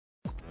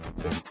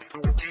Hi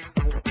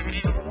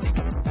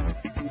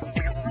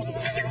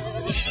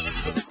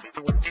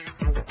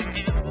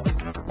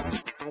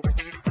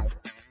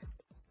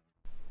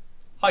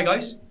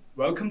guys,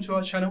 welcome to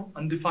our channel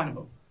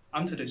Undefinable.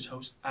 I'm today's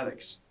host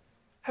Alex.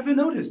 Have you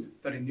noticed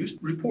that in news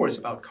reports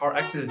about car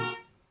accidents,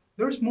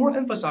 there is more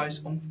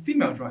emphasis on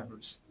female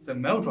drivers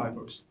than male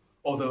drivers,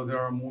 although there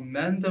are more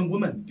men than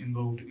women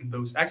involved in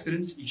those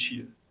accidents each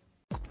year?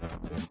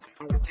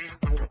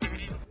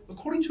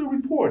 According to a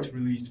report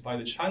released by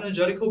the China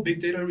Judicial Big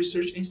Data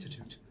Research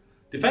Institute,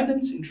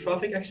 defendants in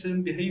traffic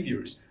accident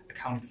behaviors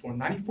accounted for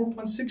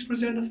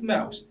 94.6% of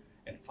males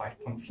and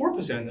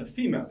 5.4% of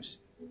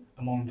females.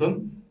 Among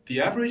them, the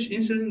average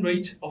incident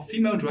rate of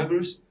female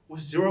drivers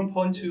was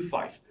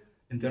 0.25,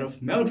 and that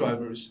of male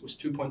drivers was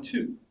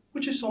 2.2,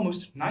 which is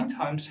almost 9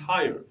 times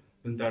higher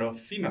than that of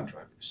female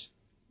drivers.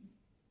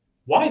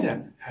 Why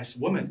then has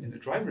women in the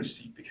driver's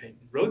seat become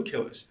road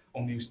killers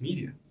on news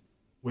media?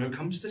 Where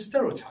comes the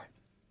stereotype?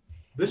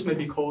 This may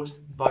be caused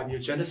by the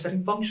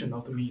agenda-setting function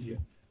of the media,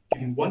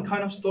 giving one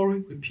kind of story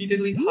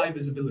repeatedly high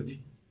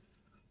visibility.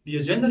 The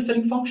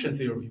agenda-setting function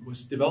theory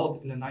was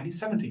developed in the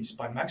 1970s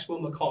by Maxwell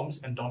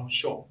McCombs and Donald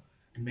Shaw,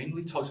 and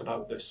mainly talks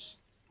about this.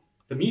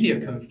 The media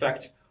can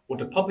affect what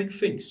the public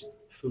thinks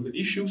through the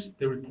issues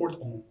they report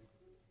on.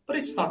 But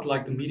it's not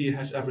like the media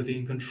has everything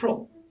in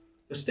control.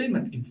 The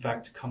statement, in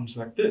fact, comes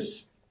like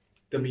this.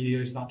 The media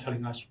is not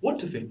telling us what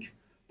to think,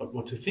 but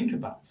what to think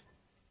about.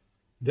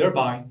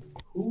 Thereby,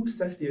 who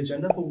sets the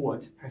agenda for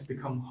what has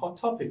become a hot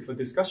topic for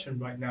discussion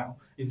right now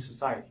in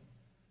society.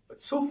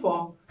 But so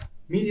far,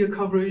 media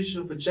coverage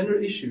of gender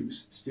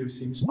issues still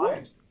seems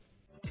biased.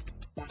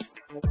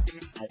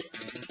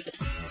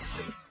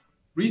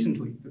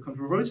 Recently, the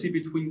controversy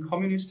between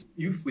Communist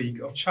Youth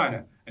League of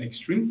China and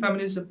extreme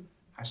feminism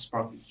has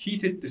sparked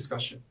heated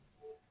discussion.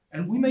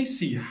 And we may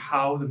see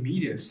how the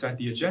media set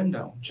the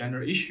agenda on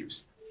gender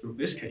issues through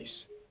this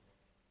case.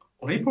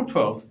 On April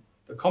 12th,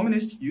 the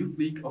Communist Youth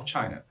League of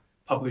China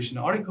published an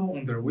article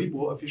on their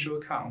Weibo official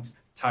account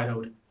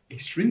titled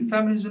 "Extreme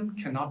Feminism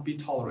Cannot Be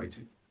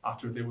Tolerated,"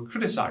 after they were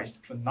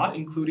criticized for not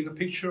including a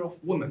picture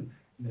of women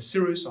in a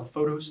series of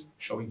photos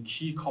showing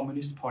key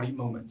Communist Party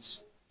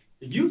moments.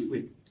 The Youth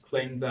League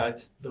claimed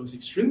that those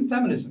extreme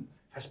feminism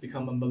has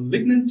become a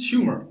malignant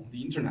tumor on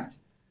the internet,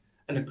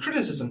 and the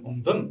criticism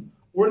on them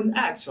were an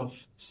act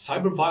of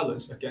cyber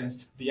violence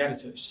against the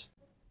editors.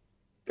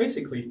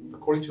 Basically,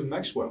 according to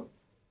Maxwell,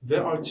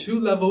 there are 2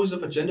 levels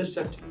of agenda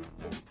setting.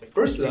 The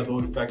first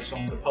level affects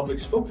on the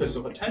public's focus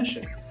of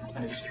attention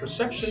and its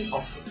perception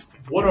of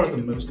what are the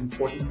most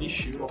important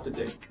issues of the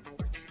day.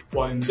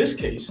 While in this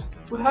case,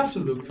 we have to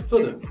look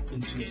further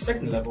into the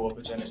second level of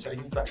agenda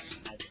setting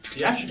effects,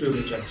 the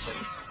attribute agenda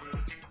setting.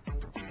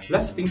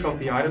 Let's think of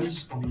the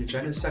items on the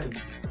agenda setting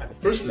at the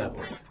first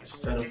level as a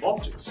set of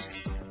objects.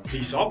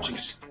 These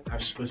objects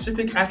have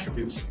specific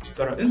attributes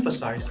that are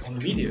emphasized on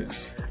the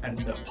media's and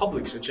the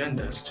public's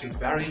agendas to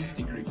varying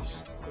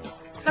degrees.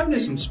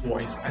 Feminism's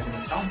voice, as an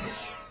example,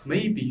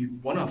 may be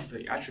one of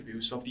the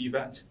attributes of the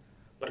event,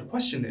 but the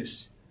question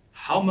is,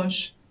 how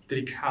much did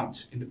it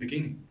count in the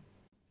beginning?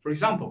 For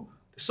example,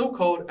 the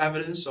so-called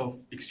evidence of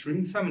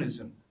extreme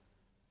feminism,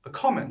 a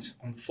comment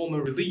on the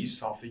former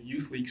release of the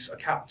Youth League's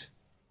account,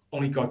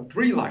 only got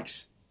 3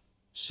 likes.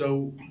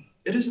 So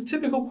it is a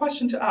typical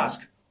question to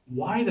ask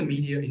why the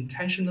media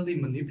intentionally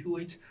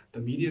manipulate the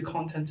media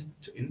content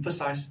to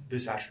emphasize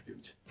this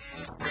attribute.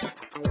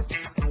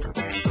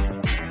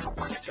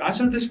 To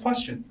answer this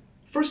question,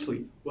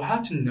 firstly, we'll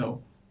have to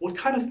know what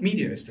kind of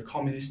media is the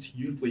Communist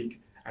Youth League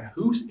and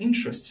whose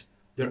interests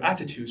their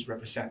attitudes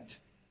represent.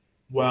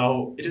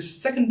 Well, it is a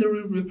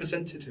secondary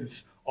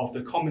representative of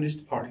the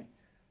Communist Party,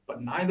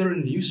 but neither a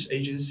news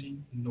agency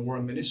nor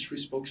a ministry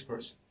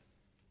spokesperson.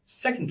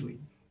 Secondly,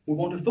 we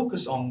want to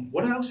focus on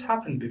what else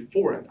happened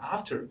before and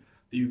after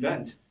the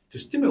event to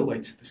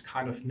stimulate this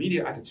kind of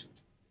media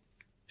attitude.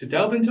 To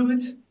delve into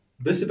it,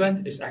 this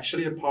event is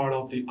actually a part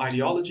of the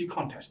ideology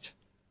contest.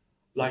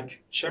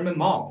 Like Chairman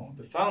Mao,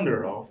 the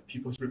founder of the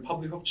People's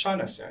Republic of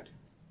China, said,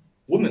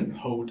 "Women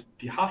hold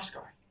the half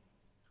sky."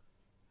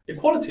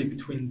 Equality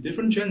between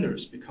different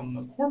genders become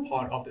a core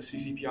part of the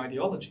CCP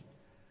ideology,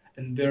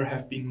 and there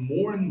have been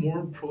more and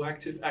more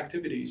proactive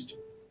activities to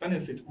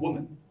benefit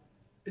women.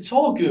 It's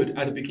all good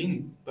at the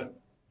beginning, but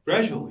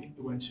gradually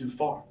it went too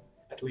far,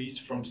 at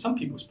least from some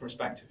people's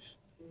perspective.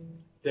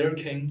 There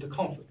came the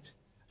conflict,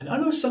 and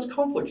under such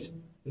conflict,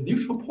 the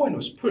neutral point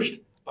was pushed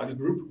by the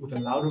group with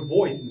a louder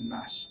voice in the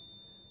mass.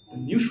 The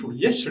neutral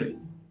yesterday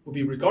will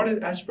be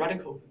regarded as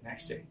radical the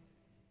next day.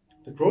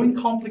 The growing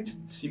conflict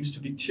seems to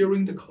be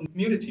tearing the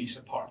communities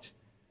apart,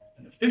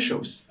 and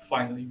officials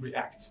finally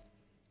react.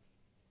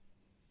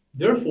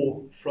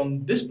 Therefore,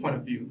 from this point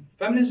of view,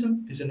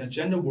 feminism is an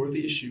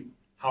agenda-worthy issue,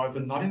 however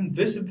not in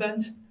this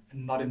event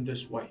and not in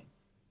this way.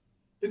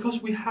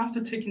 Because we have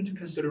to take into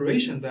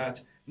consideration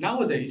that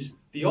nowadays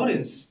the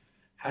audience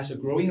has a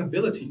growing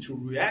ability to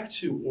react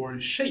to or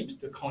shape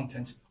the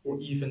content or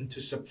even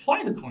to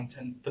supply the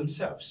content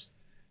themselves.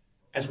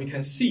 As we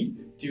can see,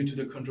 due to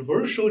the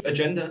controversial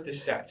agenda they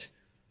set,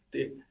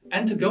 the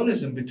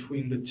antagonism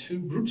between the two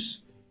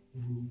groups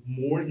grew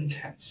more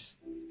intense.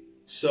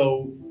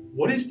 So,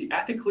 what is the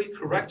ethically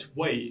correct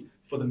way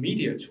for the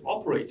media to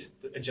operate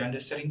the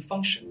agenda-setting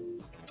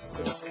function?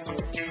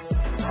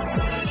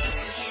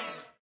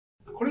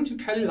 According to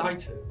Kelly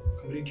Leiter,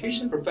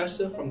 communication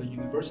professor from the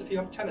University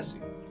of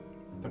Tennessee,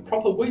 the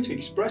proper way to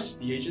express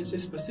the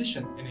agency's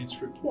position in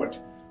its report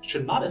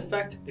should not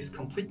affect its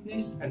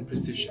completeness and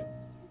precision.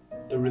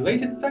 The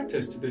related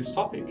factors to this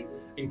topic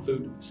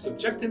include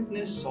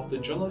subjectiveness of the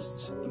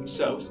journalists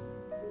themselves,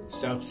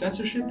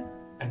 self-censorship,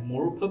 and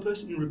moral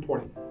purpose in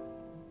reporting.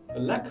 The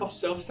lack of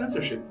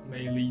self-censorship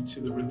may lead to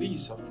the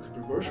release of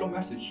controversial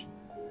message.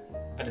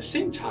 At the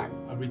same time,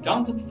 a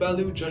redundant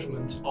value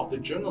judgment of the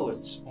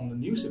journalists on the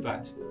news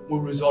event will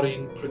result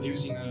in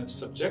producing a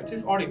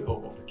subjective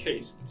article of the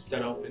case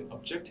instead of an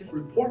objective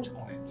report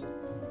on it.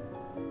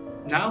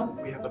 Now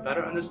we have a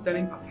better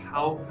understanding of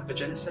how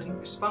agenda setting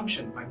is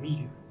functioned by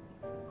media.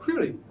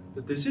 Clearly,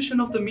 the decision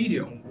of the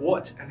media on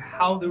what and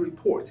how they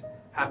report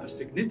have a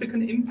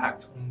significant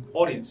impact on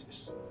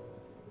audiences.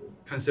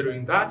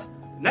 Considering that,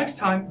 next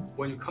time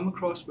when you come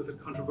across with a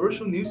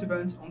controversial news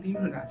event on the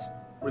internet,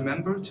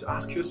 remember to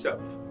ask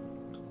yourself,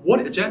 what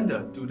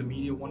agenda do the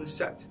media want to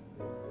set?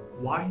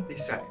 Why they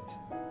set it?